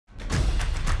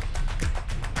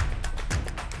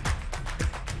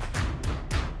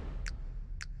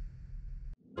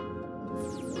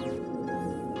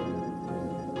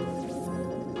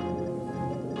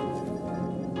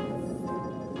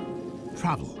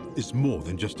travel is more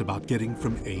than just about getting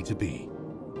from A to B.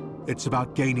 It's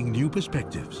about gaining new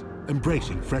perspectives,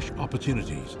 embracing fresh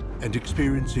opportunities, and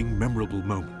experiencing memorable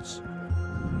moments.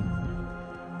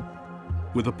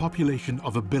 With a population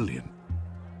of 1 billion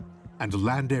and a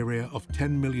land area of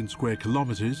 10 million square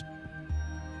kilometers,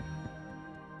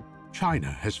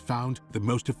 China has found the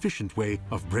most efficient way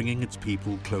of bringing its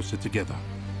people closer together.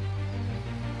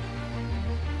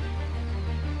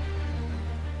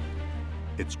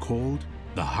 It's called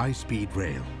the high-speed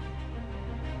rail.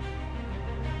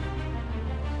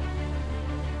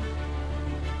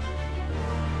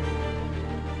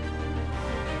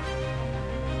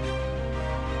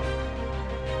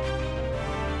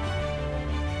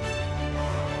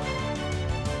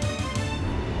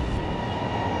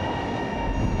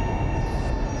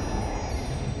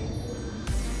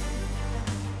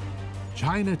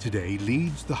 China today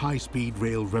leads the high-speed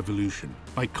rail revolution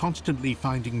by constantly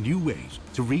finding new ways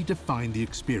to redefine the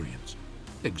experience,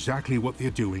 exactly what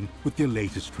they're doing with their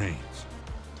latest trains.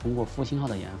 通过复兴号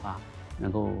的研发，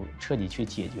能够彻底去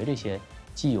解决这些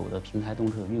既有的平台动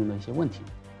车运用的一些问题。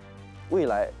未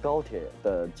来高铁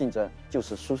的竞争就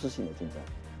是舒适性的竞争。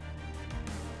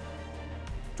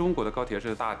中国的高铁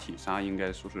是大体上应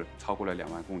该说是超过了2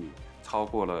万公里，超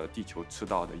过了地球赤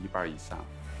道的1半以上。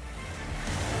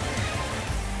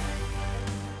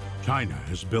 China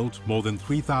has built more than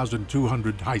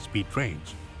 3,200 high-speed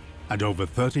trains and over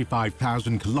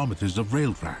 35,000 kilometers of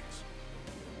rail tracks.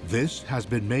 This has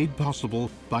been made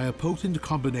possible by a potent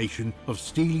combination of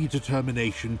steely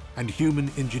determination and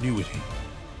human ingenuity.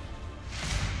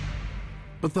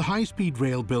 But the high-speed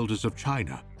rail builders of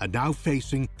China are now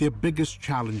facing their biggest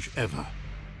challenge ever.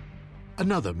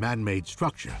 Another man-made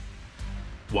structure,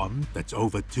 one that's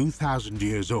over 2,000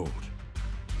 years old.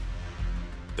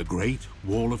 The Great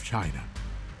Wall of China.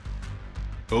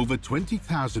 Over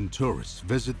 20,000 tourists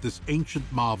visit this ancient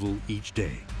marvel each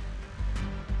day.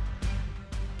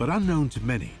 But unknown to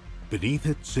many, beneath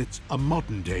it sits a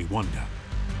modern-day wonder.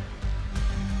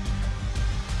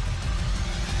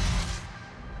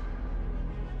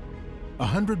 A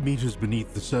 100 meters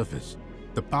beneath the surface,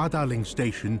 the Badaling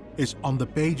station is on the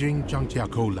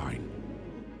Beijing-Zhangjiakou line.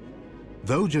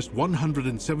 Though just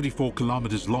 174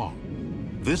 kilometers long,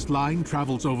 this line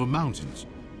travels over mountains,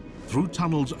 through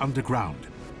tunnels underground,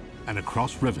 and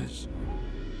across rivers.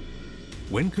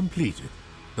 When completed,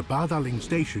 the Badaling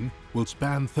station will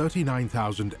span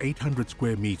 39,800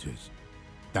 square meters.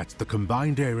 That's the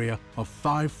combined area of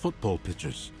 5 football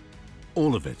pitches,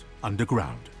 all of it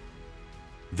underground.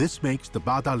 This makes the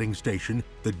Badaling station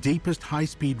the deepest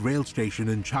high-speed rail station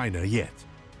in China yet.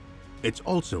 It's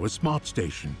also a smart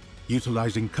station,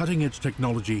 utilizing cutting-edge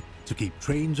technology to keep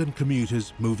trains and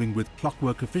commuters moving with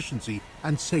clockwork efficiency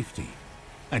and safety,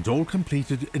 and all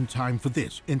completed in time for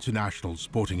this international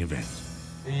sporting event.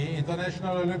 The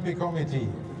International Olympic Committee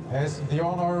has the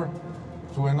honor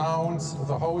to announce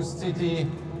the host city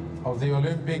of the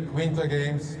Olympic Winter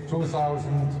Games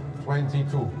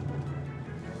 2022.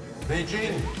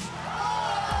 Beijing.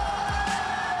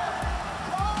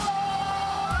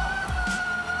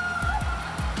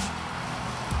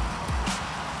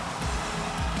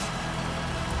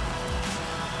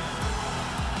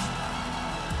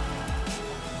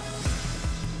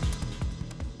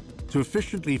 'To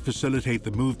efficiently facilitate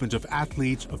the movement of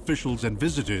athletes, officials and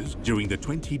visitors during the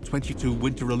 2022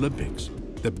 Winter Olympics,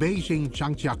 the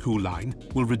Beijing-Zhangjiakou line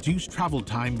will reduce travel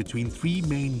time between 3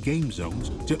 main game zones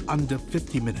to under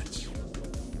 50 minutes.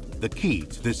 The key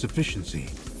to this efficiency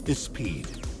is speed.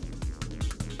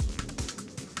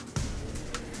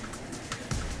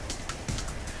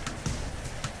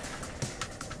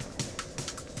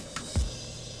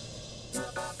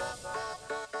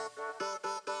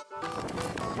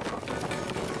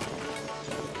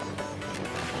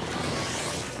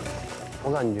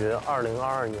我感觉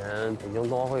2022年北京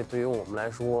冬奥会对于我们来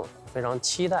说非常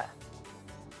期待，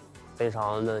非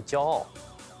常的骄傲，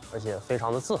而且非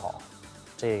常的自豪，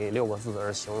这6个字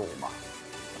的形容吧。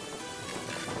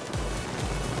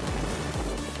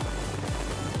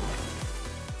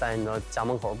在你的家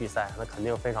门口比赛，那肯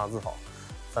定非常自豪。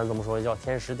咱怎么说叫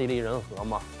天时地利人和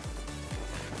嘛？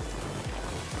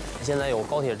现在有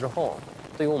高铁之后，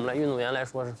对于我们运动员来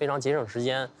说是非常节省时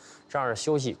间。 这样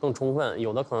休息更充分，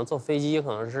有的可能坐飞机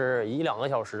可能是1、2个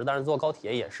小时，但是坐高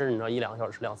铁也是你知道1、2个小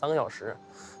时、2、3个小时，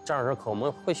这样是可能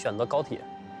会选择高铁。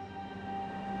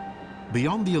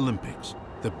Beyond the Olympics,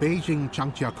 the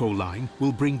Beijing-Zhangjiakou line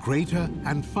will bring greater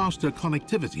and faster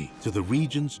connectivity to the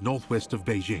regions northwest of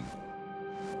Beijing.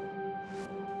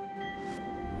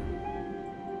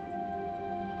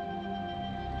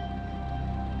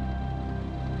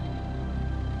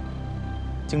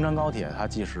 京张高铁它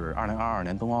既是2022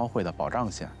年冬奥会的保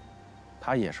障线，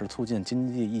它也是促进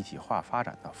经济一体化发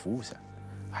展的服务线，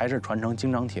还是传承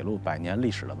京张铁路100年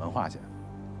历史的文化线。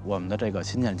我们的这个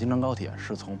新建京张高铁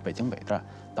是从北京北站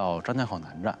到张家口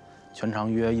南站，全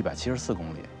长约174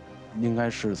公里，应该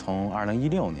是从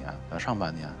2016年的上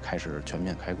半年开始全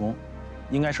面开工，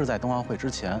应该是在冬奥会之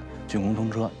前竣工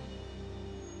通车。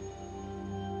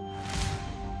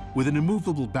 With an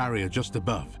immovable barrier just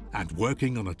above and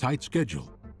working on a tight schedule,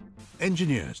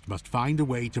 engineers must find a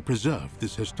way to preserve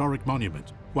this historic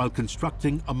monument while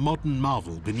constructing a modern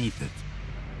marvel beneath it.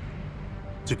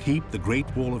 To keep the Great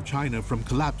Wall of China from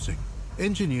collapsing,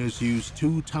 engineers use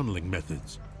two tunneling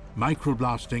methods,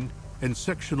 microblasting and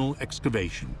sectional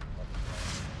excavation.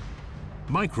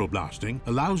 Microblasting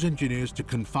allows engineers to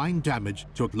confine damage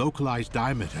to a localized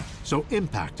diameter, so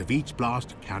impact of each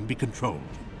blast can be controlled.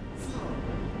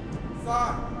 3、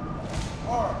2、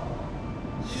1，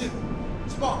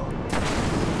起爆！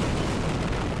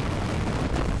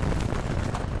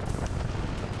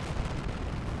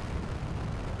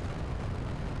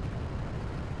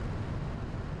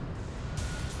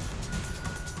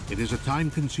 It is a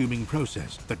time-consuming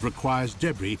process that requires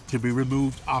debris to be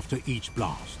removed after each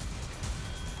blast.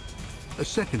 A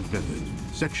second method,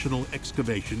 sectional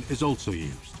excavation, is also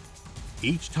used.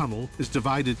 Each tunnel is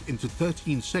divided into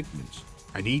 13 segments,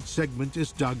 and each segment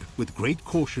is dug with great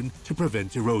caution to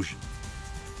prevent erosion.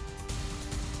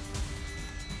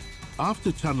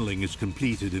 After tunneling is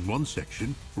completed in one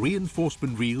section,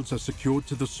 reinforcement reels are secured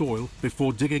to the soil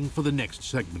before digging for the next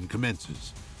segment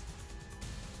commences.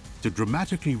 To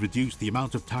dramatically reduce the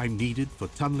amount of time needed for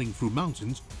tunneling through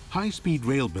mountains, high-speed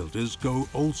rail builders go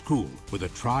old school with a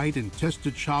tried and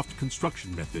tested shaft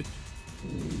construction method.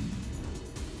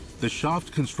 The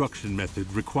shaft construction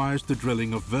method requires the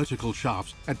drilling of vertical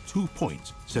shafts at 2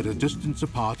 points set a distance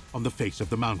apart on the face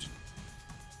of the mountain.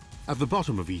 At the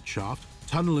bottom of each shaft,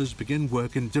 tunnelers begin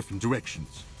work in different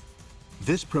directions.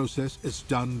 This process is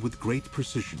done with great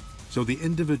precision, so the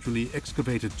individually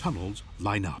excavated tunnels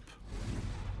line up.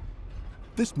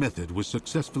 This method was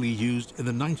successfully used in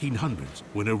the 1900s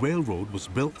when a railroad was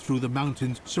built through the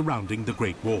mountains surrounding the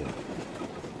Great Wall.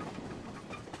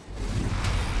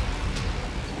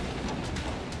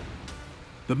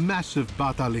 The massive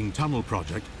Badaling Tunnel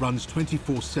project runs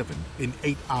 24/7 in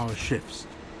 8-hour shifts.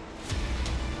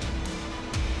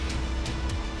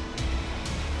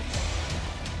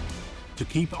 To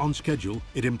keep on schedule,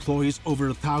 it employs over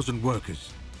 1,000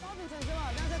 workers.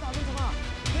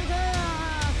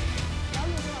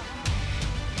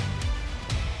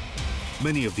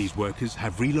 Many of these workers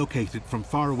have relocated from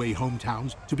faraway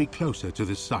hometowns to be closer to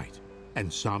this site,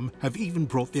 and some have even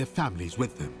brought their families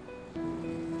with them.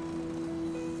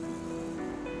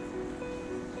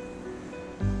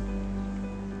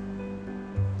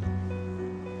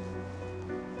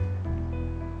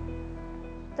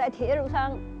 在铁路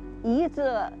上，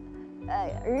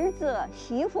儿子、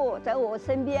媳妇在我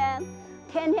身边，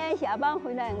天天下班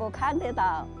回来我看得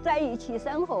到，在一起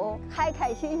生活，开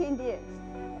开心心的。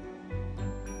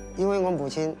因为我母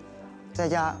亲在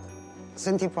家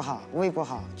身体不好，胃不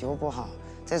好，脚不好，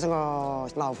这是我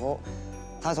老婆，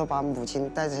她说把母亲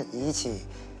带着一起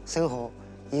生活，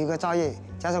一个照应，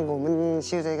加上我们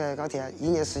修这个高铁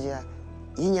1年时间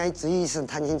，1年只有1次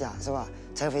探亲假是吧？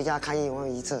才回家看我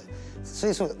一次。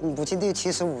岁数母亲都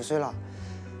75岁了，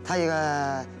她一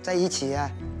个在一起，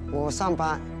我上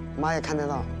班，妈也看得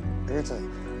到儿子，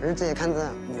儿子也看得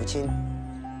到母亲。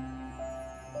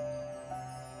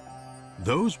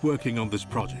 Those working on this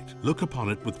project look upon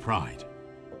it with pride.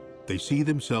 They see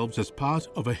themselves as part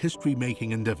of a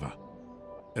history-making endeavor,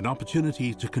 an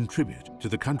opportunity to contribute to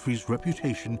the country's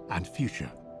reputation and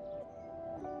future.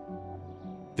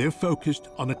 They're focused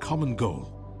on a common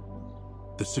goal,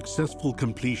 the successful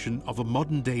completion of a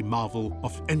modern-day marvel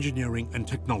of engineering and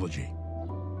technology,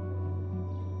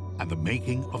 and the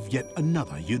making of yet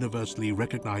another universally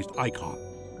recognized icon,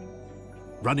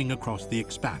 running across the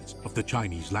expanse of the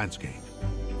Chinese landscape.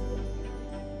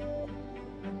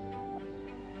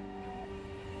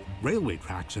 Railway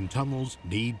tracks and tunnels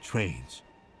need trains,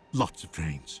 lots of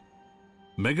trains.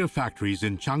 Mega factories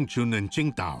in Changchun and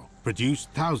Qingdao produce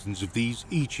thousands of these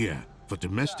each year for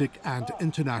domestic and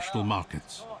international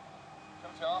markets.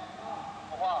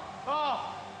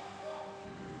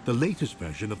 The latest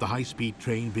version of the high-speed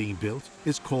train being built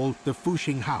is called the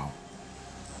Fuxinghao.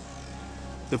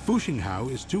 The Fuxinghao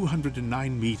is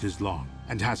 209 meters long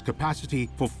and has capacity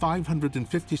for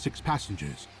 556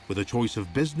 passengers, with a choice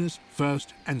of business,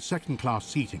 first and second-class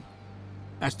seating.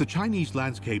 As the Chinese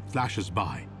landscape flashes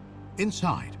by,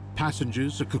 inside,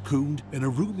 passengers are cocooned in a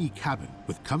roomy cabin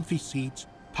with comfy seats,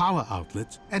 power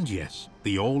outlets, and yes,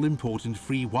 the all-important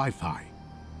free Wi-Fi.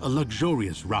 A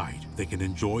luxurious ride they can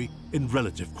enjoy in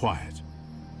relative quiet.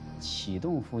 启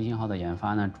动复兴号的研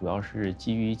发呢，主要是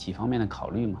基于几方面的考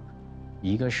虑嘛。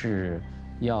一个是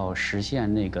要实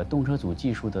现那个动车组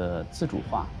技术的自主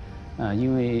化，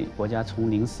因为国家从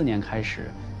04年开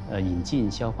始，引进、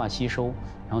消化、吸收，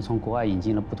然后从国外引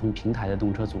进了不同平台的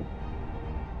动车组，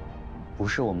不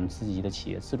是我们自己的企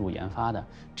业自主研发的。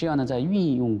这样呢，在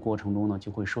运用过程中呢，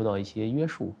就会受到一些约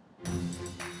束。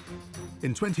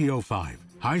In 2005,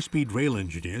 high-speed rail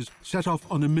engineers set off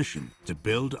on a mission to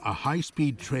build a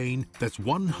high-speed train that's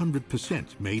 100%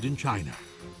 made in China.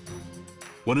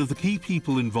 One of the key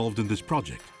people involved in this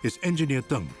project is engineer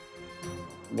Deng.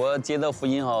 我接到复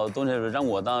兴号动车组让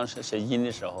我当设计经理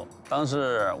的时候，当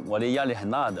时我的压力很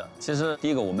大的。其实第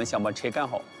一个，我们想把车干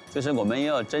好，就是我们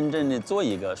要真正的做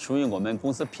一个属于我们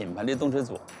公司品牌的动车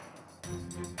组。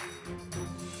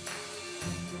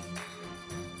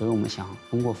所以我们想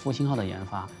通过复兴号的研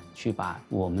发，去把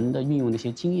我们的运用的一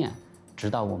些经验，指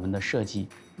导我们的设计，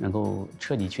能够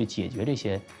彻底去解决这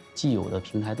些既有的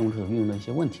平台动车组运用的一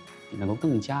些问题，能够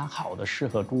更加好的适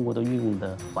合中国的运用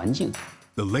的环境。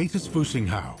The latest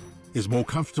Fuxinghao is more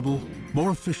comfortable,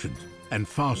 more efficient, and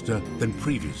faster than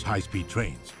previous high-speed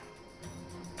trains.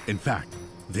 In fact,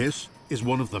 this is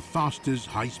one of the fastest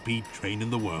high-speed train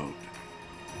in the world.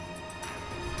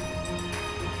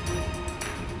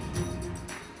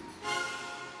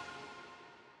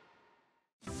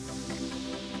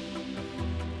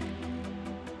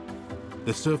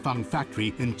 The Sifang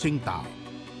factory in Qingdao.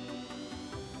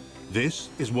 This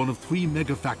is one of 3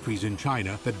 mega factories in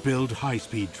China that build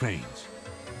high-speed trains.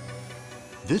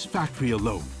 This factory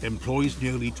alone employs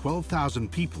nearly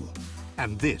 12,000 people,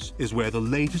 and this is where the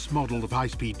latest model of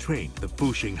high-speed train, the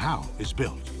Fuxinghao, is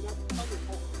built.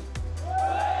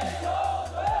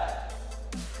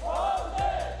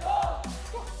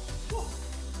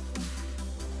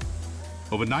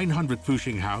 Over 900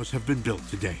 Fuxinghaos have been built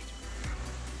to date.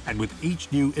 And with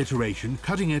each new iteration,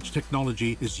 cutting-edge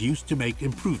technology is used to make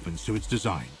improvements to its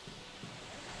design.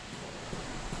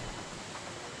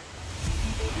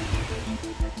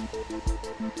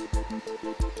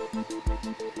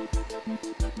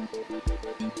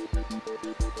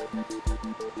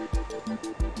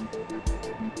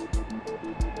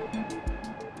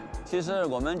其实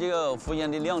我们这个复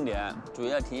兴的亮点主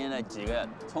要体现了几个，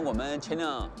从我们车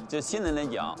辆就性能来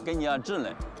讲，更加智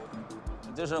能。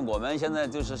就是我们现在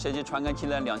就是设计传感器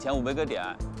的2500个点，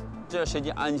这设计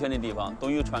安全的地方都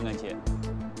有传感器。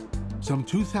Some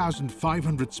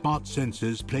 2,500 smart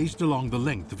sensors placed along the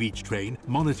length of each train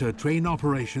monitor train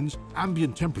operations,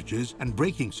 ambient temperatures, and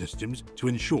braking systems to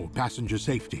ensure passenger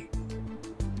safety.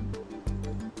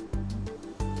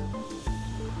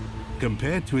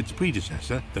 Compared to its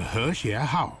predecessor, the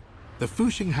Hexie, the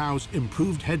Fuxinghao's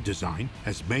improved head design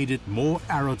has made it more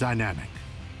aerodynamic.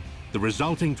 The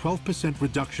resulting 12%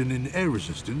 reduction in air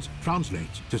resistance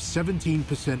translates to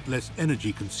 17% less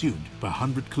energy consumed per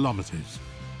 100 kilometers.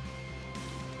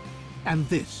 And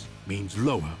this means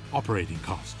lower operating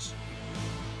costs.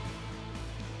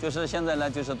 就是现在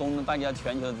呢，就是大家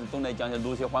全球都在讲是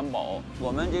路线环保，我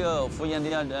们这个复兴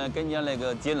的更加那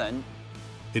个节能。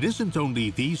It isn't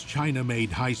only these China-made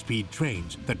high-speed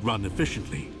trains that run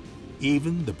efficiently.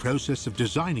 Even the process of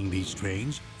designing these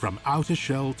trains, from outer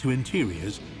shell to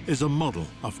interiors, is a model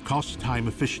of cost-time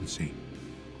efficiency.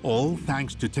 All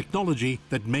thanks to technology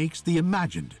that makes the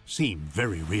imagined seem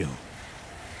very real.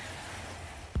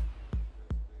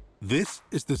 This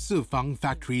is the Sifang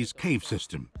factory's cave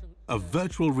system, a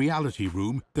virtual reality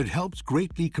room that helps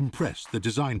greatly compress the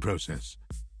design process,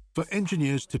 for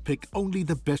engineers to pick only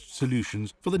the best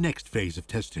solutions for the next phase of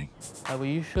testing. We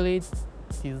usually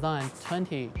design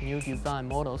 20 new design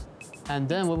models, and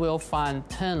then we will find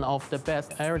 10 of the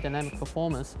best aerodynamic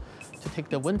performance to take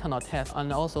the wind tunnel test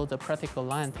and also the practical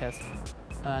line test.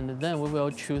 And then we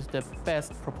will choose the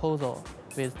best proposal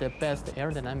with the best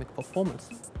aerodynamic performance.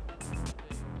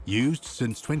 Used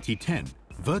since 2010,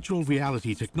 virtual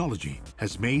reality technology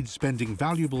has made spending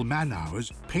valuable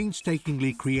man-hours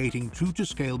painstakingly creating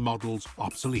true-to-scale models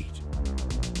obsolete.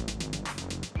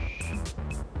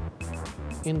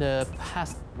 In the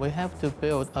past, we have to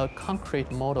build a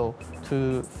concrete model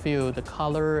to feel the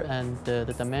color and the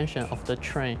dimension of the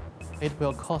train. It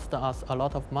will cost us a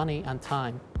lot of money and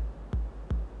time.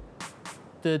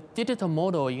 The digital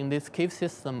model in this cave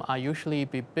system are usually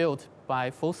be built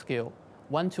by full scale,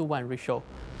 1-to-1 ratio.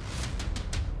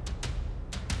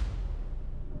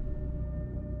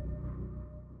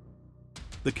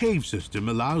 The cave system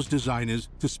allows designers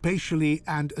to spatially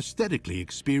and aesthetically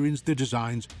experience their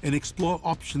designs and explore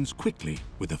options quickly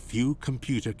with a few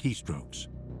computer keystrokes.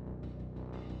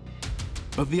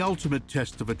 But the ultimate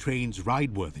test of a train's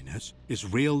rideworthiness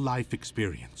is real-life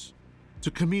experience. To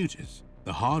commuters,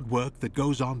 the hard work that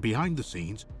goes on behind the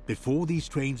scenes before these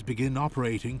trains begin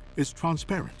operating is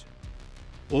transparent.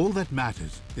 All that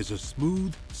matters is a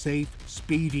smooth, safe,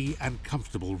 speedy, and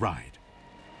comfortable ride.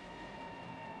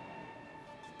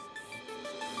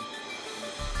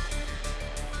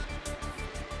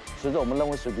随着我们人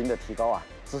文水平的提高啊，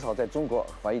至少在中国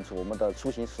反映出我们的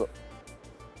出行是，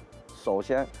首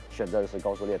先选择的是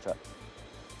高速列车，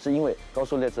是因为高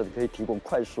速列车可以提供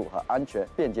快速和安全、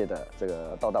便捷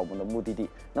的到达我们的目的地。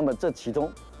那么这其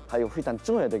中还有非常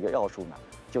重要的一个要素呢，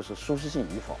就是舒适性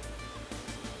与否。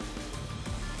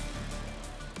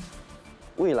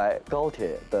未来高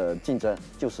铁的竞争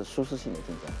就是舒适性的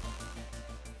竞争。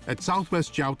 At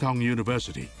Southwest Jiaotong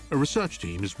University, a research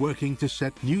team is working to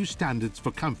set new standards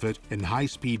for comfort in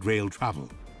high-speed rail travel.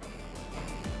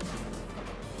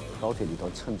 高铁里头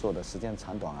乘坐的时间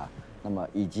长短啊，那么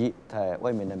以及在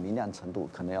外面的明亮程度，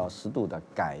可能要适度的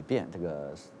改变这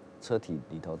个车体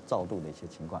里头照度的一些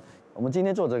情况。我们今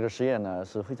天做这个实验呢，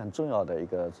是非常重要的一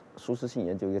个舒适性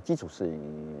研究，一个基础性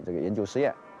研究实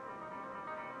验。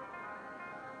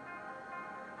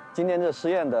今天这实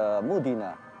验的目的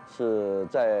呢？ 是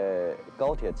在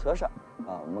高铁车上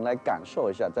啊，我们来感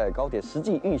受一下，在高铁实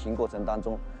际运行过程当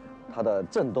中，它的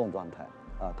震动状态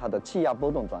啊，它的气压波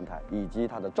动状态，以及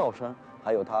它的噪声，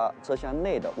还有它车厢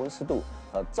内的温湿度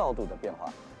和照度的变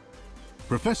化。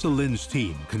Professor Lin's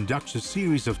team conducts a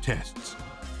series of tests.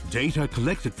 Data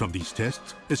collected from these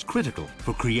tests is critical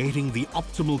for creating the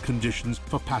optimal conditions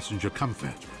for passenger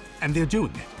comfort, and they're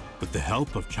doing it with the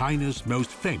help of China's most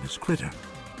famous critter,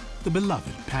 the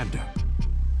beloved panda.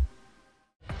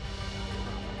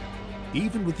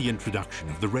 Even with the introduction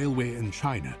of the railway in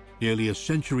China nearly a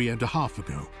century and a half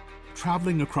ago,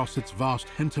 traveling across its vast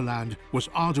hinterland was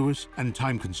arduous and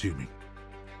time-consuming.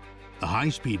 The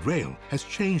high-speed rail has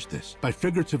changed this by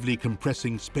figuratively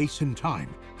compressing space and time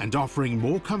and offering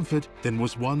more comfort than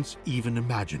was once even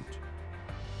imagined.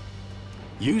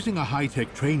 Using a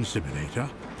high-tech train simulator,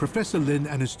 Professor Lin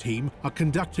and his team are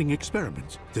conducting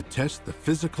experiments to test the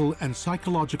physical and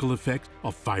psychological effects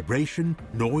of vibration,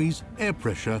 noise, air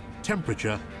pressure,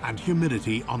 temperature, and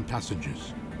humidity on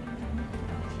passengers.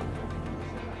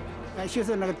 就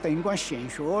是那个灯光线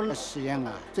学的实验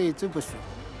啊，最不舒服。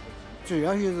主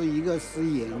要就是一个是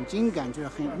眼睛感觉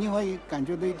很，另外感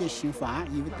觉到有点心烦，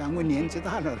因为当我年纪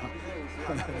大了。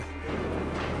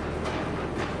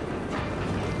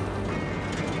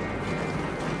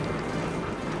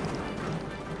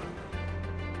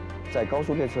在高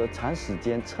速列车长时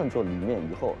间乘坐里面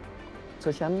以后，车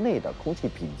厢内的空气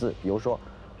品质，比如说，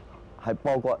还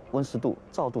包括温湿度、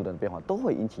照度的变化，都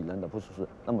会引起人的不舒适。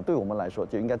那么对我们来说，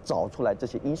就应该找出来这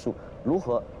些因素如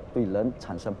何对人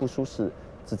产生不舒适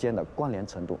之间的关联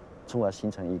程度，从而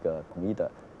形成一个统一的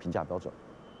评价标准。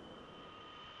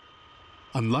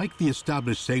Unlike the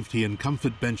established safety and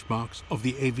comfort benchmarks of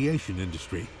the aviation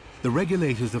industry, the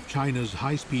regulators of China's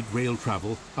high-speed rail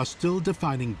travel are still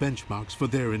defining benchmarks for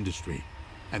their industry,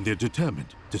 and they're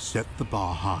determined to set the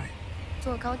bar high.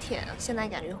 坐高铁现在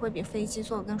感觉会比飞机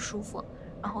坐得更舒服，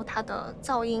然后它的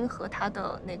噪音和它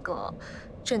的那个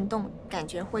震动感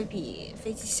觉会比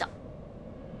飞机小。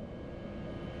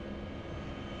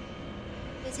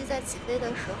飞机在起飞的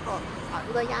时候，耳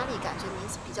朵的压力感觉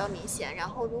比较明显。然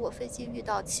后，如果飞机遇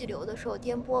到气流的时候，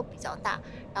颠簸比较大。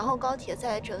然后高铁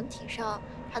在整体上，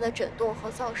它的震动和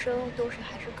噪声都是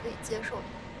还是可以接受的。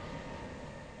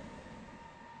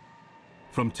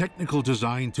From technical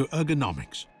design to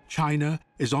ergonomics, China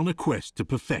is on a quest to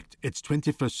perfect its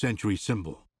 21st century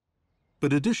symbol.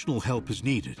 But additional help is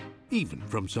needed, even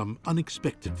from some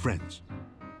unexpected friends.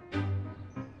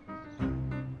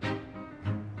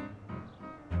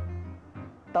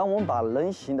 当我们把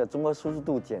人形的综合舒适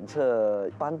度检测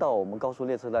搬到我们高速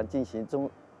列车上进行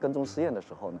跟踪实验的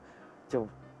时候呢，就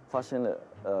发生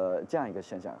了这样一个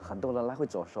现象：很多人来回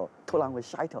走的时候，突然会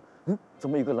吓一跳，怎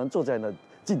么有个人坐在那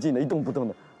静静的一动不动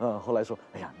的？后来说，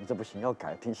哎呀，你这不行，要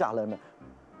改，挺吓人的。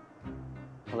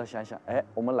后来想想，哎，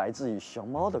我们来自于熊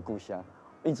猫的故乡，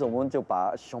因此我们就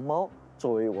把熊猫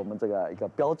作为我们这个一个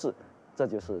标志，这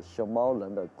就是熊猫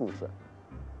人的故事。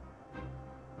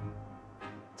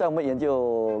 在我们研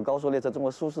究高速列车综合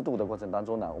舒适度的过程当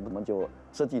中呢，我们就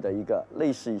设计了一个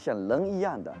类似于像人一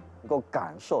样的，能够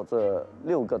感受这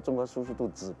6个综合舒适度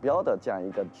指标的这样一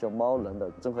个熊猫人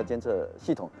的综合监测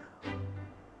系统。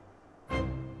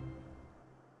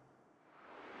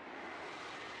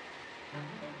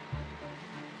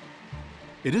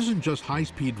It isn't just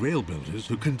high-speed rail builders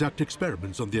who conduct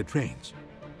experiments on their trains.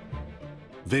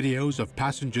 Videos of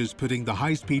passengers putting the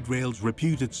high-speed rail's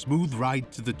reputed smooth ride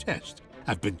to the test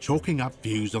have been chalking up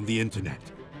views on the internet.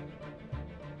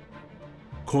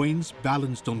 Coins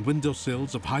balanced on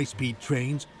windowsills of high-speed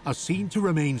trains are seen to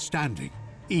remain standing,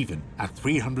 even at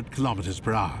 300 kilometers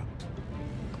per hour.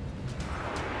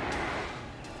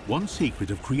 One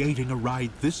secret of creating a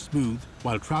ride this smooth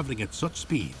while traveling at such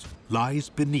speeds lies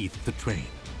beneath the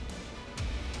train.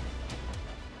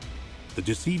 The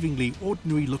deceivingly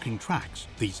ordinary-looking tracks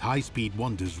these high-speed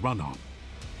wonders run on.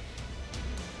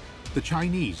 The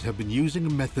Chinese have been using a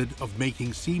method of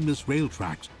making seamless rail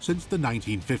tracks since the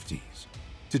 1950s.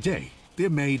 Today, they're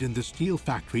made in the steel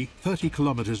factory 30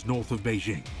 kilometers north of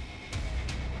Beijing.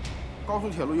 高速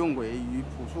铁路用轨与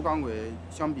普速钢轨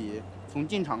相比，从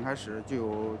进场开始就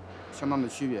有相当的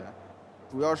区别，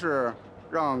主要是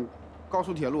让高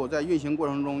速铁路在运行过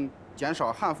程中减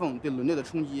少焊缝对轮队的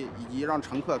冲击，以及让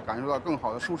乘客感受到更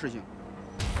好的舒适性。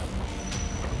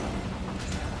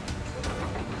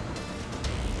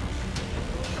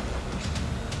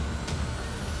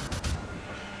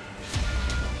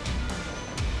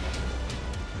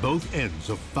 Both ends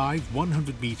of 5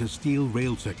 100-meter steel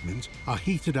rail segments are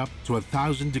heated up to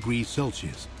 1,000 degrees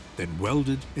Celsius, then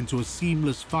welded into a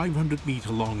seamless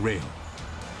 500-meter-long rail.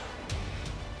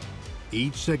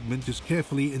 Each segment is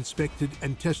carefully inspected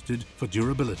and tested for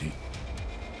durability.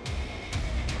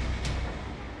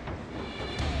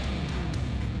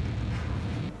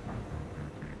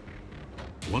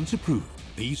 Once approved,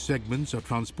 these segments are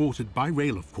transported by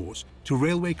rail, of course, to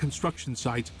railway construction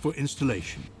sites for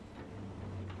installation.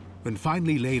 When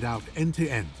finally laid out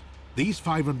end-to-end, these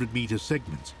 500-meter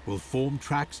segments will form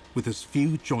tracks with as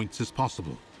few joints as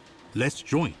possible. Less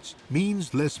joints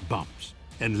means less bumps,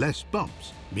 and less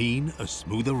bumps mean a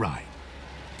smoother ride.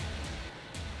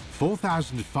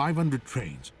 4,500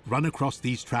 trains run across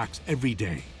these tracks every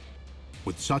day.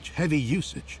 With such heavy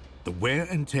usage, the wear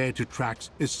and tear to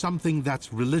tracks is something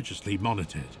that's religiously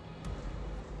monitored.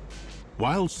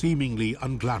 While seemingly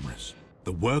unglamorous,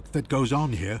 the work that goes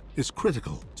on here is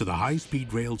critical to the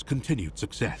high-speed rail's continued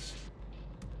success.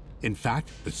 In fact,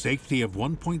 the safety of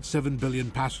 1.7 billion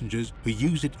passengers who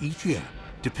use it each year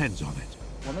depends on it.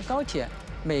 我们高铁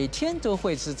每天都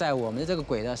会是在我们的这个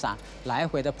轨道上来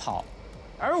回的跑，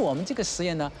而我们这个实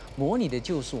验呢，模拟的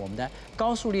就是我们的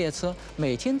高速列车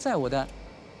每天在我的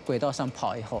轨道上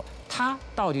跑以后，它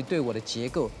到底对我的结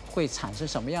构会产生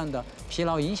什么样的疲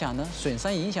劳影响呢？损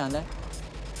伤影响呢？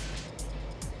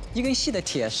 一根细的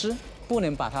铁丝不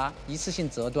能把它一次性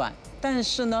折断，但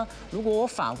是呢，如果我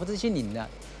反复这些拧呢，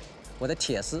我的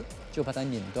铁丝就把它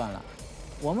拧断了。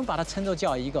我们把它称作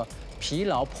叫一个疲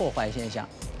劳破坏现象。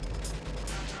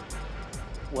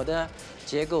我的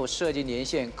结构设计年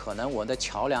限可能我的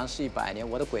桥梁是100年，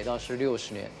我的轨道是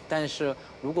60年，但是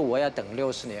如果我要等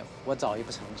60年，我早已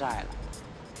不存在了。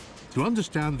To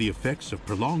understand the effects of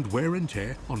prolonged wear and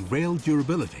tear on rail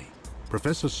durability,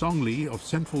 Professor Song Li of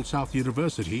Central South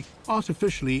University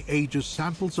artificially ages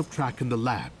samples of track in the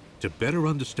lab to better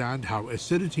understand how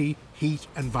acidity, heat,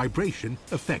 and vibration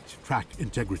affect track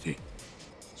integrity.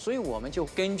 所以我们就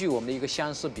根据我们的一个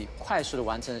相似比，快速的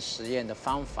完成实验的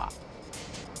方法。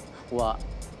我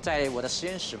在我的实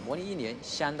验室模拟1年，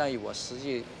相当于我实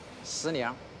际10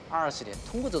年、20年，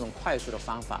通过这种快速的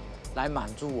方法来满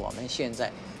足我们现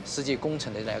在实际工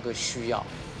程的一个需要。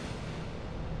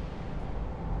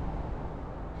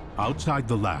 Outside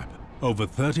the lab, over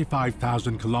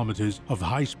 35,000 kilometers of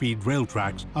high-speed rail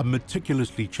tracks are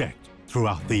meticulously checked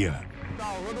throughout the year.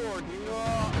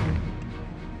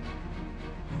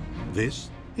 This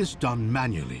is done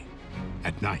manually,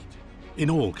 at night, in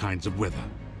all kinds of weather.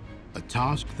 A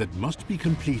task that must be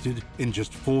completed in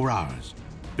just 4 hours,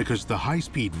 because the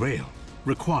high-speed rail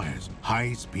requires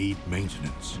high-speed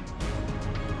maintenance.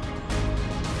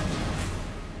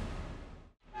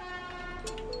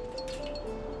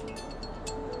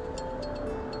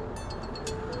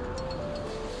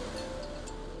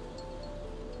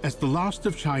 As the last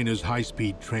of China's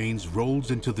high-speed trains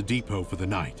rolls into the depot for the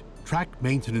night, track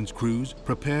maintenance crews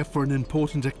prepare for an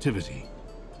important activity,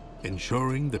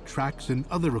 ensuring the tracks and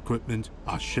other equipment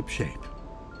are ship-shape.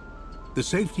 The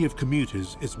safety of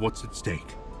commuters is what's at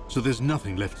stake, so there's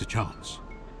nothing left to chance.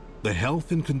 The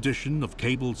health and condition of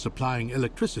cables supplying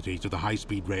electricity to the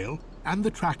high-speed rail and the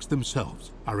tracks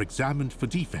themselves are examined for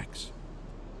defects.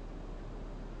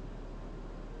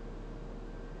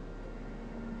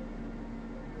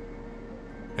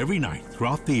 Every night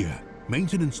throughout the year,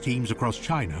 maintenance teams across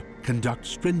China conduct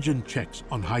stringent checks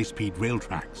on high-speed rail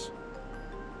tracks.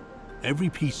 Every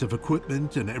piece of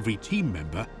equipment and every team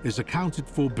member is accounted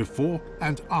for before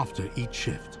and after each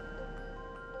shift.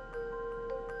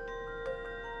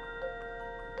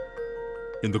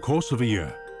 In the course of a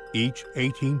year, each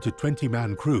 18 to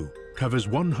 20-man crew covers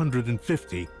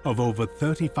 150 of over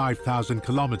 35,000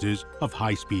 kilometers of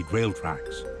high-speed rail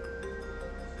tracks.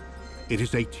 It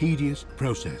is a tedious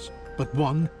process, but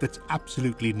one that's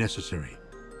absolutely necessary.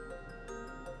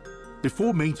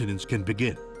 Before maintenance can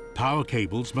begin, power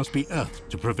cables must be earthed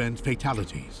to prevent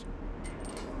fatalities.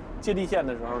 接地线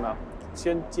的时候呢，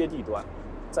先接地端，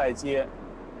再接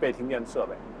被停电的设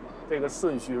备，这个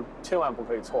顺序千万不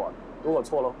可以错的。如果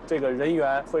错了，这个人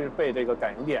员会被这个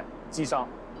感应电击伤，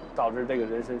导致这个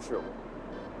人身事故。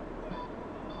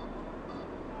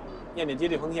验电接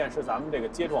地横线是咱们这个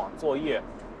接装作业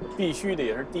必须的，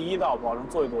也是第一道保证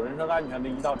作业组人身安全的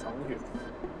一道程序。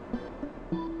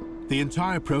 The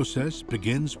entire process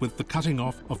begins with the cutting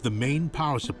off of the main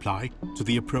power supply to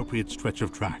the appropriate stretch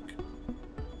of track.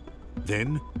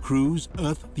 Then, crews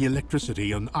earth the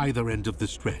electricity on either end of the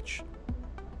stretch.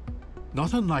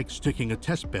 Not unlike sticking a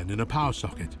test pen in a power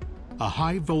socket, a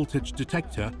high-voltage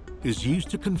detector is used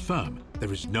to confirm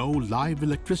there is no live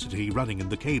electricity running in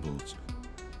the cables.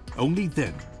 Only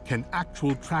then can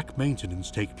actual track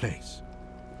maintenance take place.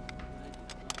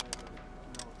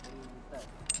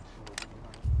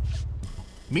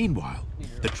 Meanwhile,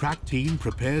 the track team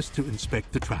prepares to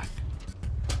inspect the track.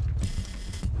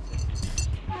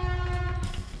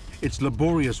 It's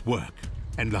laborious work,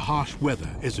 and the harsh weather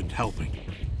isn't helping.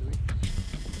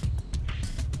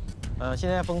 现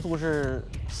在风速是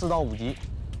4到5级，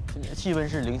气温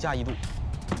是零下1度。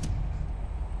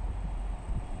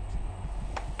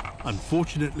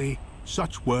 Unfortunately,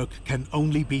 such work can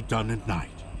only be done at night.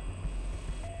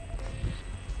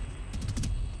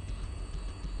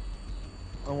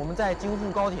 我们在京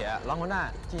沪高铁廊坊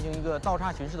站进行一个倒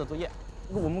插巡视的作业。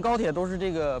我们高铁都是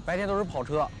白天都是跑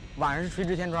车，晚上是垂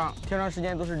直天窗，天窗时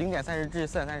间都是0点30至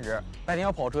4点30。白天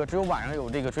要跑车，只有晚上有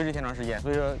这个垂直天窗时间，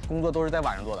所以说工作都是在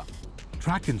晚上做的。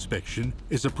 Track inspection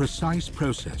is a precise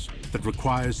process that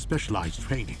requires specialized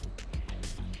training.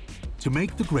 To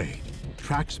make the grade,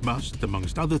 tracks must,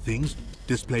 amongst other things,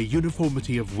 display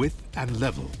uniformity of width and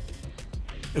level.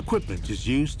 Equipment is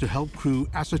used to help crew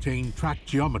ascertain track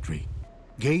geometry,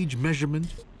 gauge measurement,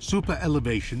 super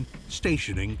elevation,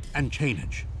 stationing, and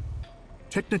chainage.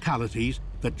 Technicalities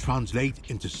that translate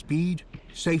into speed,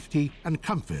 safety, and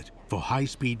comfort for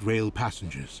high-speed rail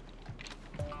passengers.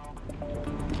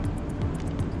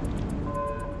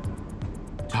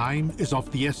 Time is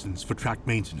of the essence for track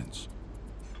maintenance.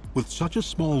 With such a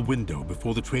small window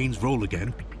before the trains roll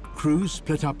again, crews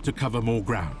split up to cover more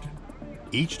ground.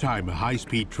 Each time a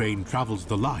high-speed train travels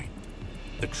the line,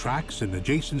 the tracks and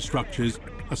adjacent structures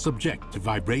are subject to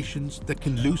vibrations that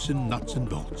can loosen nuts and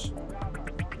bolts.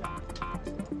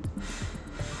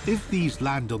 If these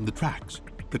land on the tracks,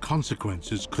 the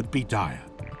consequences could be dire.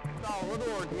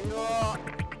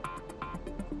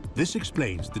 This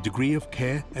explains the degree of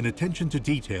care and attention to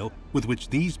detail with which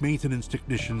these maintenance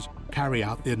technicians carry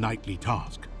out their nightly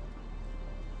task.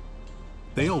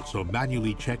 They also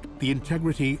manually check the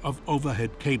integrity of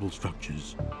overhead cable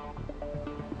structures.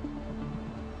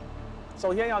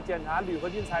 首先要检查铝合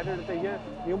金材质的这些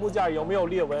零部件有没有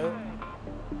裂纹。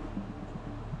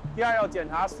第二要检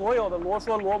查所有的螺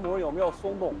栓螺母有没有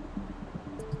松动。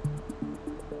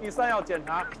第三要检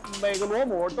查每个螺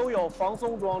母都有防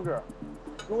松装置。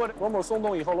如果螺母松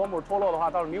动以后，螺母脱落的话，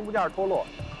造成零部件脱落，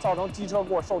造成机车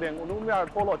过受电工，零部件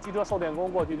脱落，机车受电工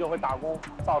过去就会打工，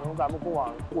造成咱们工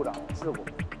网故障事故。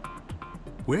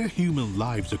Where human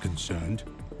lives are concerned,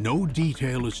 no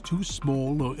detail is too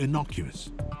small or innocuous.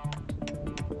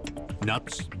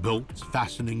 Nuts, bolts,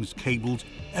 fastenings, cables,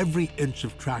 every inch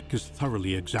of track is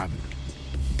thoroughly examined.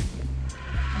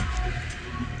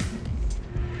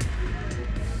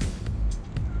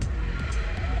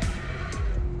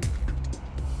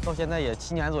 到现在也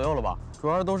7年左右了吧，主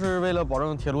要都是为了保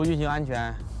证铁路运行安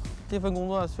全。这份工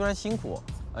作虽然辛苦，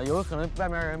有可能外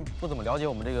面人不怎么了解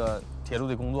我们这个铁路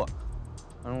的工作。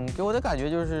给我的感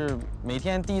觉就是每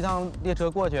天第一趟列车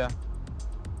过去，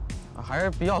还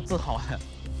是比较自豪的。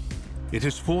It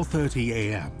is 4:30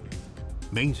 a.m.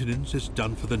 Maintenance is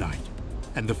done for the night,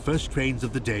 and the first trains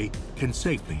of the day can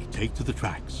safely take to the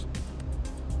tracks.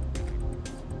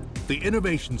 The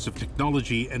innovations of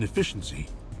technology and efficiency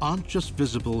aren't just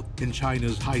visible in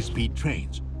China's high-speed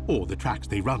trains or the tracks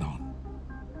they run on.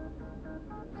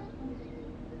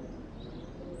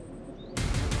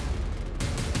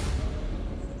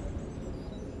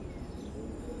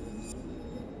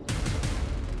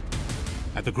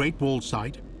 At the Great Wall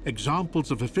site, examples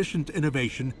of efficient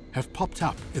innovation have popped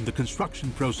up in the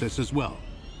construction process as well.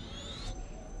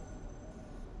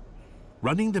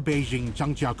 Running the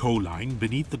Beijing-Zhangjiakou line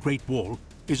beneath the Great Wall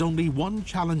is only one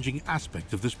challenging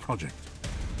aspect of this project.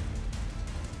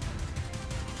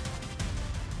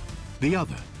 The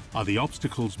other are the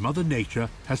obstacles Mother Nature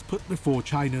has put before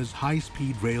China's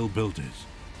high-speed rail builders.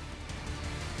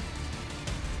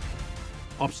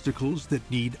 Obstacles that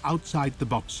need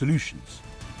outside-the-box solutions.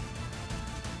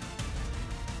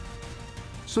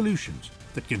 Solutions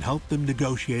that can help them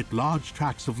negotiate large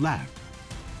tracts of land,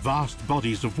 vast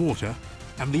bodies of water,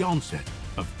 and the onset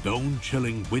of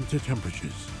bone-chilling winter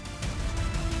temperatures.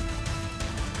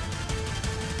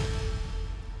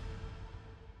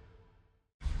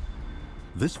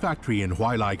 This factory in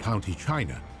Huailai County,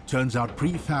 China, turns out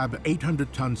prefab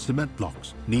 800-ton cement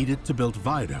blocks needed to build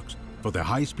viaducts for the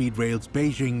high-speed rail's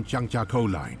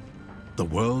Beijing-Jiangjiakou line, the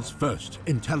world's first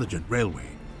intelligent railway.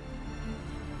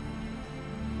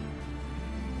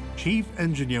 Chief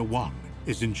Engineer Wang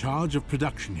is in charge of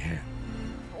production here.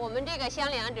 我们这个箱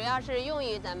梁主要是用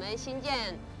于咱们新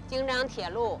建京张铁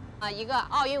路一个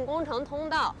奥运工程通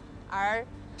道而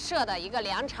设的一个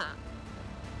梁场。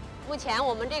目前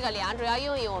我们这个梁主要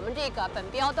用于我们这个本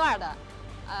标段的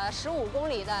15公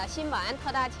里的新宝安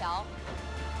特大桥。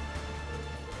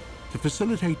To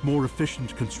facilitate more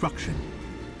efficient construction,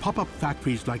 pop-up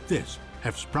factories like this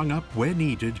have sprung up where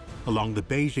needed along the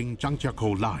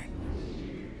Beijing-Jiangjiakou line.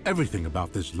 Everything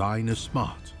about this line is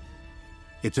smart.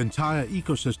 Its entire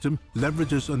ecosystem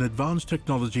leverages on advanced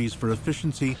technologies for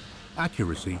efficiency,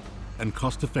 accuracy, and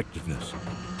cost-effectiveness.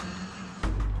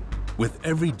 With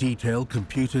every detail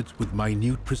computed with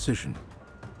minute precision,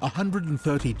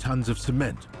 130 tons of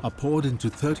cement are poured into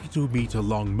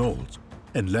 32-meter-long molds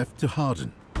and left to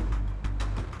harden.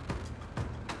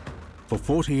 For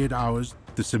 48 hours,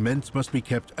 the cement must be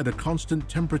kept at a constant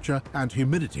temperature and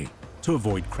humidity to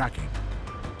avoid cracking.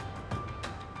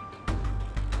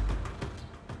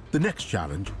 The next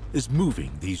challenge is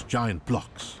moving these giant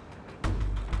blocks.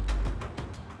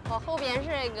 我后边是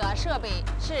这个设备，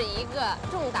是一个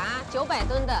重达900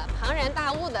吨的庞然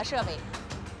大物的设备。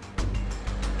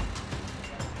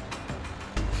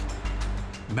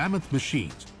Mammoth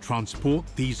machines transport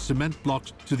these cement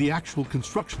blocks to the actual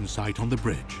construction site on the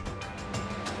bridge.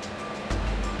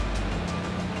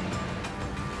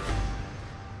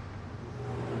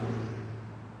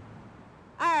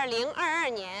 2022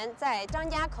年在张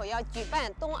家口要举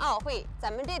办冬奥会，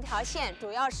咱们这条线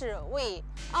主要是为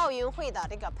奥运会的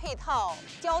这个配套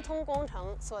交通工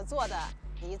程所做的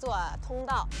一座通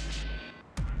道。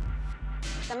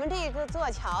咱们这座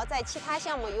桥在其他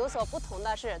项目有所不同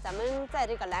的是，咱们在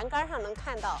这个栏杆上能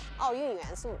看到奥运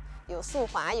元素，有速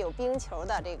滑、有冰球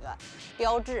的这个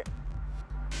标志。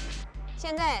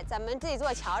现在咱们这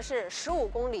座桥是15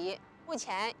公里，目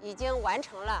前已经完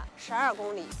成了12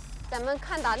公里。 咱们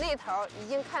看到那头已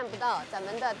经看不到咱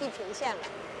们的地平线了。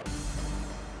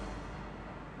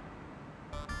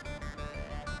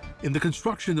In the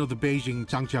construction of the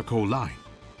Beijing-Jiangjiakou line,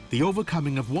 the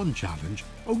overcoming of one challenge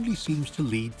only seems to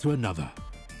lead to another.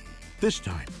 This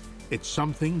time, it's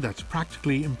something that's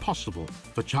practically impossible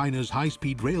for China's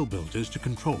high-speed rail builders to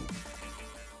control: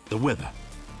 the weather.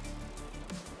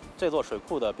 这座水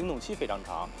库的冰冻期非常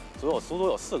长，足足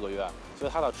有4个月，所以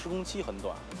它的施工期很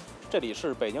短。 这里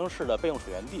是北京市的备用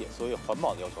水源地，所以环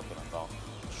保的要求非常高。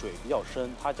水比较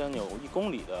深，它将有1公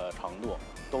里的长度，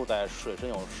都在水深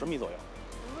有10米左右。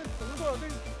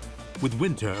With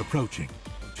winter approaching,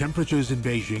 temperatures in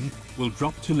Beijing will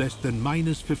drop to less than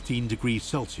 -15 degrees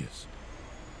Celsius.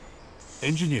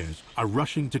 Engineers are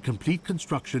rushing to complete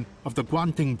construction of the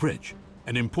Guanting Bridge,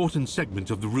 an important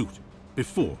segment of the route,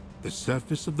 before the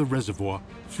surface of the reservoir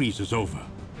freezes over.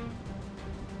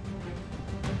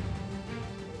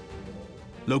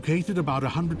 Located about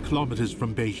 100 kilometers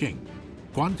from Beijing,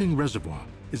 Guanting Reservoir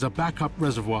is a backup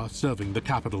reservoir serving the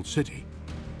capital city.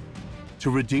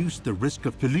 To reduce the risk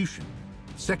of pollution,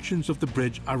 sections of the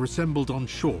bridge are assembled on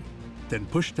shore, then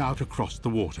pushed out across the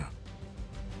water.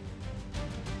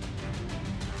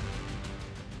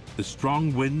 The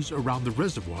strong winds around the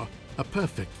reservoir are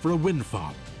perfect for a wind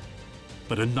farm,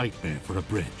 but a nightmare for a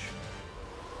bridge.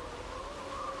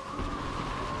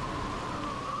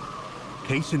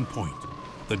 Case in point,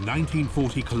 the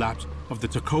 1940 collapse of the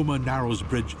Tacoma Narrows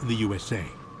Bridge in the USA.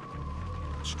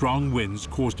 Strong winds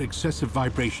caused excessive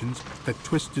vibrations that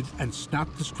twisted and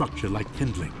snapped the structure like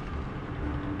kindling.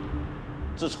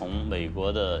 自从美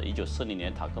国的1940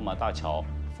年塔科马大桥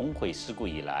封毁事故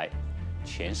以来，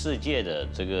全世界的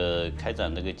这个开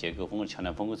展这个结构风桥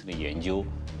梁风工程的研究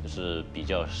就是比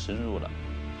较深入了。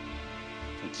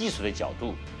从技术的角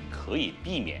度，可以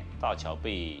避免大桥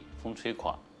被风吹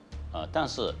垮，但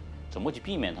是 怎么去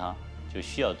避免它，就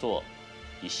需要做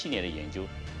一系列的研究。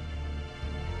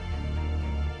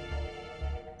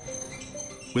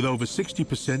With over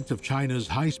 60% of China's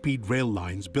high-speed rail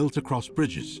lines built across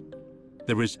bridges,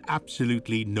 there is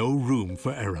absolutely no room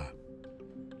for error.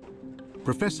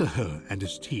 Professor He and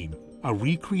his team are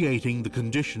recreating the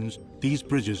conditions these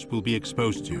bridges will be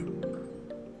exposed to.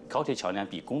 高铁桥梁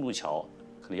比公路桥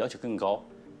可能要求更高，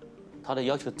它的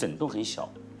要求震动很小，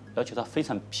要求它非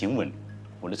常平稳，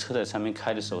我的车在上面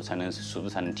开的时候速度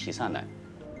才能提上来，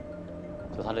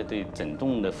所以它的对震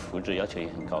动的幅度要求也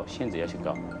很高，限制要求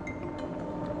高。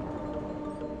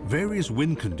 Various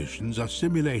wind conditions are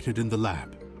simulated in the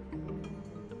lab.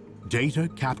 Data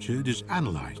captured is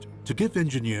analyzed to give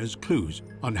engineers clues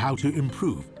on how to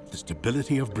improve the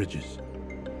stability of bridges.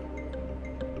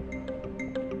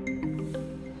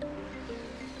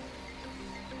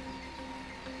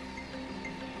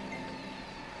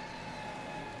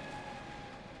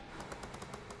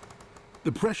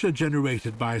 The pressure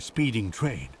generated by a speeding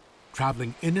train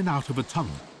traveling in and out of a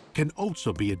tunnel can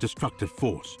also be a destructive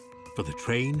force for the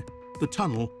train, the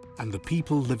tunnel, and the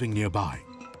people living nearby.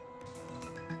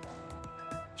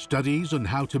 Studies on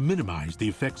how to minimize the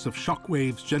effects of shock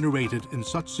waves generated in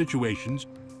such situations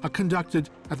are conducted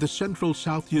at the Central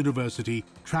South University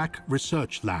Track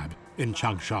Research Lab in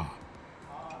Changsha.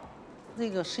 这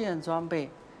个试验装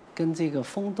备跟这个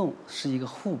风洞是一个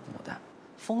互补的。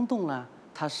风洞呢，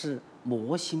它是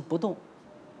模型不动，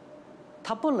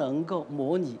它不能够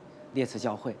模拟列车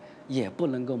交汇，也不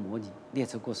能够模拟列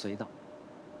车过隧道。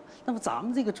那么咱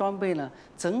们这个装备呢，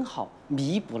正好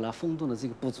弥补了风洞的这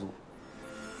个不足。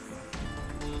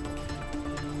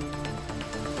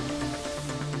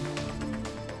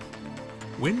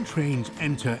 When trains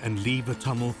enter and leave a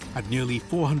tunnel at nearly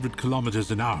 400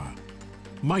 kilometers an hour,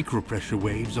 micropressure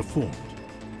waves are formed.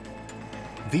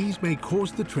 These may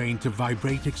cause the train to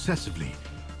vibrate excessively,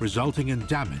 resulting in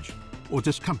damage or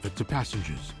discomfort to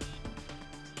passengers.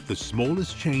 The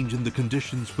smallest change in the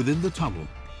conditions within the tunnel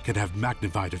can have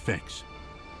magnified effects.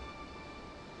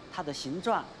 它的形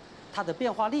状、它的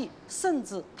变化力，甚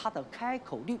至它的开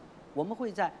口率，我们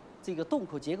会在这个洞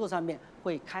口结构上面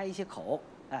会开一些口。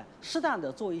 哎，适当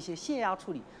的做一些泄压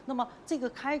处理，那么这个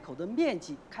开口的面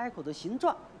积、开口的形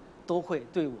状，都会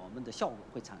对我们的效果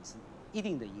会产生一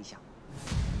定的影响。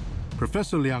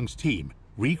Professor Liang's team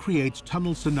recreates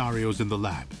tunnel scenarios in the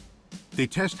lab. They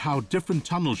test how different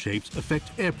tunnel shapes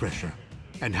affect air pressure,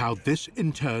 and how this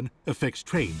in turn affects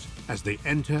trains as they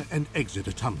enter and exit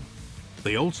a tunnel.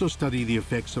 They also study the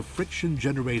effects of friction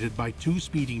generated by two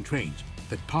speeding trains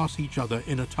that pass each other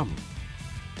in a tunnel.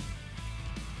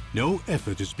 No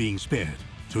effort is being spared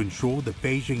to ensure the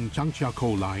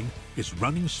Beijing-Zhangjiakou line is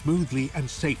running smoothly and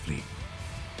safely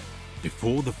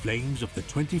before the flames of the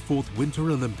 24th Winter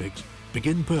Olympics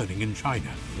begin burning in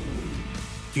China.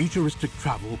 Futuristic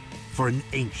travel for an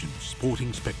ancient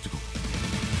sporting spectacle.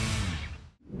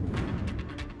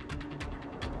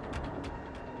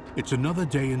 It's another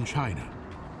day in China,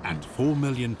 and 4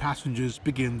 million passengers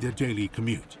begin their daily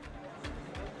commute.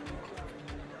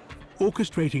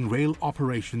 Orchestrating rail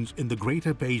operations in the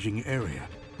greater Beijing area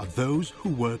are those who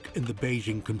work in the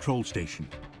Beijing control station.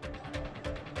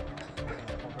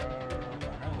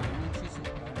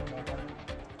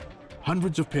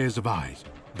 Hundreds of pairs of eyes,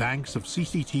 banks of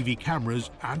CCTV cameras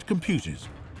and computers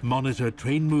monitor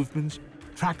train movements,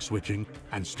 track switching,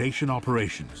 and station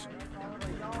operations.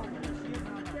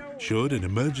 Should an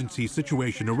emergency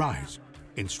situation arise,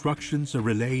 instructions are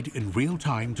relayed in real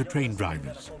time to train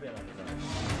drivers.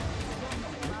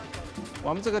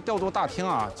 我们这个调度大厅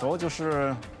啊，主要就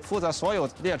是负责所有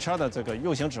列车的这个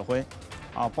运行指挥，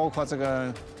包括这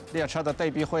个列车的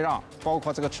对避会让，包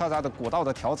括这个车站的轨道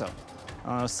的调整，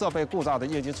设备故障的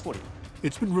应急处理。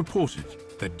It's been reported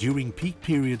that during peak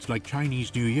periods like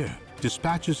Chinese New Year,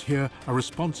 dispatchers here are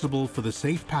responsible for the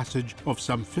safe passage of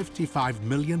some 55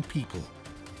 million people.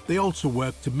 They also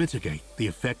work to mitigate the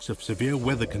effects of severe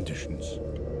weather conditions.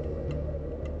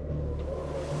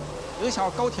 影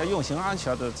响高铁运行安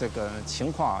全的这个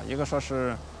情况，一个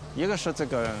是这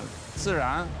个自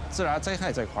然灾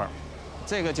害这块儿，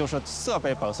这个就是设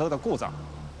备本身的故障，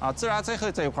自然灾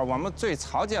害这一块我们最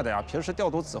常见的呀，平时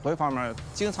调度指挥方面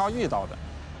经常遇到的，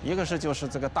一个就是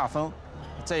这个大风，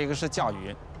这一个是降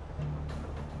雨。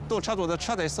动车组的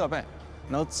车载设备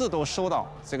能自动收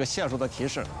到这个线速的提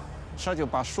示，车就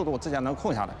把速度直接能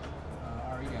控下来。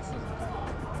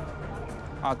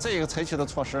这个采取的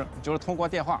措施就是通过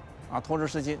电话。通知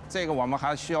司机，这个我们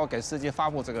还需要给司机发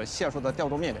布这个线速的调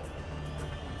度命令。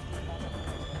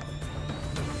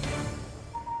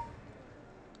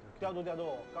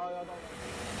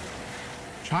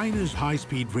China's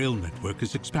high-speed rail network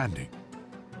is expanding,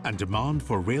 and demand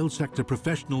for rail sector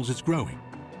professionals is growing,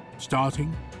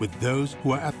 starting with those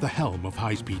who are at the helm of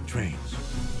high-speed trains.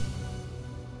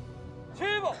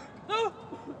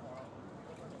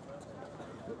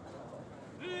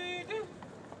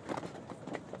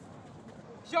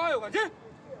 加油！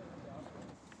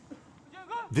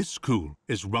 This school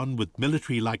is run with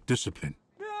military-like discipline,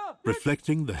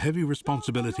 reflecting the heavy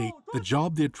responsibility the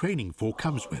job they're training for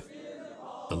comes with.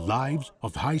 The lives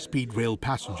of high-speed rail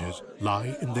passengers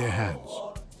lie in their hands.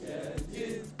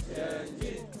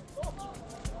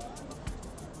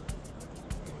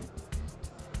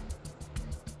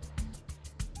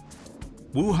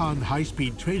 Wuhan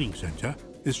High-Speed Training Center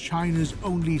is China's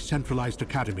only centralized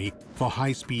academy for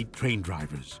high-speed train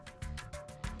drivers.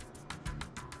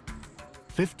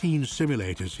 15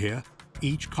 simulators here,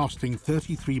 each costing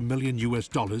 $33 million,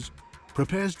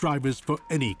 prepares drivers for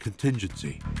any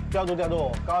contingency. 调度，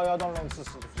高压动能40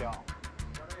度角。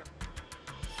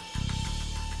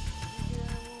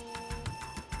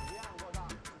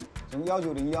从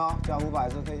1901加500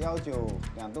是可以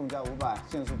192动加500，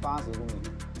限速80公里。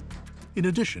 In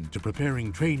addition to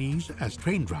preparing trainees as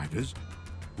train drivers,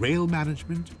 rail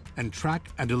management and track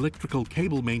and electrical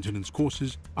cable maintenance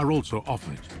courses are also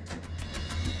offered.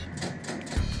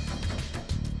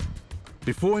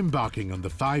 Before embarking on the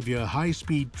 5-year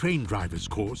high-speed train drivers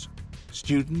course,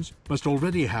 students must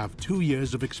already have 2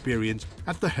 years of experience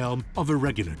at the helm of a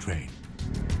regular train.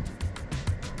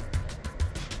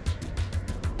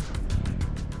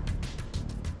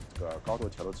 高速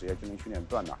铁路职业技能训练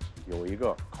段呢，有一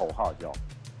个口号叫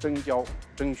“真教、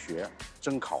真学、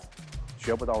真考”，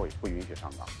学不到位不允许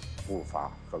上岗，不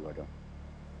发合格证。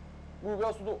目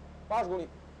标速度80公里，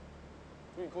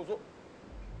注意扣速。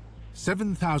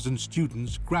 7,000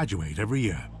 students graduate every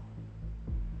year.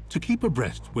 To keep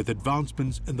abreast with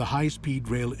advancements in the high-speed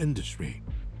rail industry,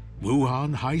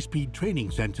 Wuhan High-Speed Training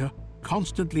Center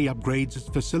constantly upgrades its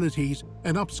facilities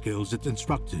and upskills its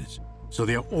instructors, so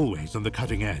they are always on the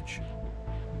cutting edge.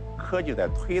 科技在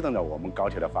推动着我们高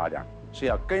铁的发展，是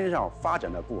要跟上发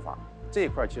展的步伐。这一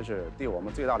块其实对我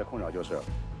们最大的困扰就是，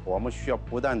我们需要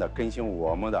不断的更新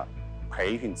我们的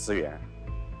培训资源，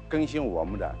更新我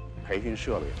们的培训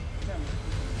设备，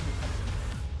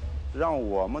让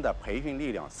我们的培训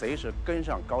力量随时跟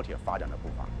上高铁发展的步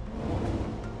伐。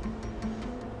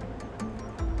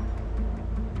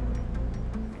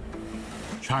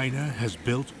 China has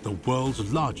built the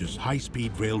world's largest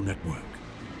high-speed rail network.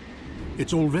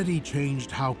 It's already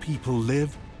changed how people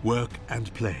live, work,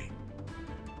 and play.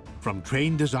 From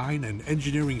train design and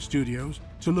engineering studios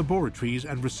to laboratories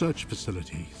and research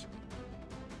facilities.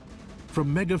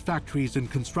 From mega factories and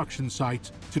construction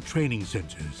sites to training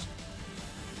centers.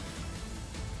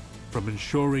 From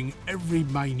ensuring every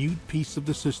minute piece of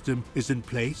the system is in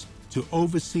place to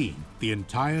overseeing the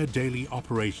entire daily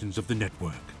operations of the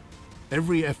network.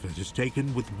 Every effort is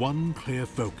taken with one clear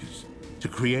focus: to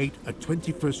create a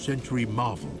 21st century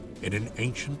marvel in an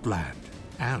ancient land,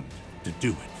 and to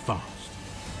do it fast.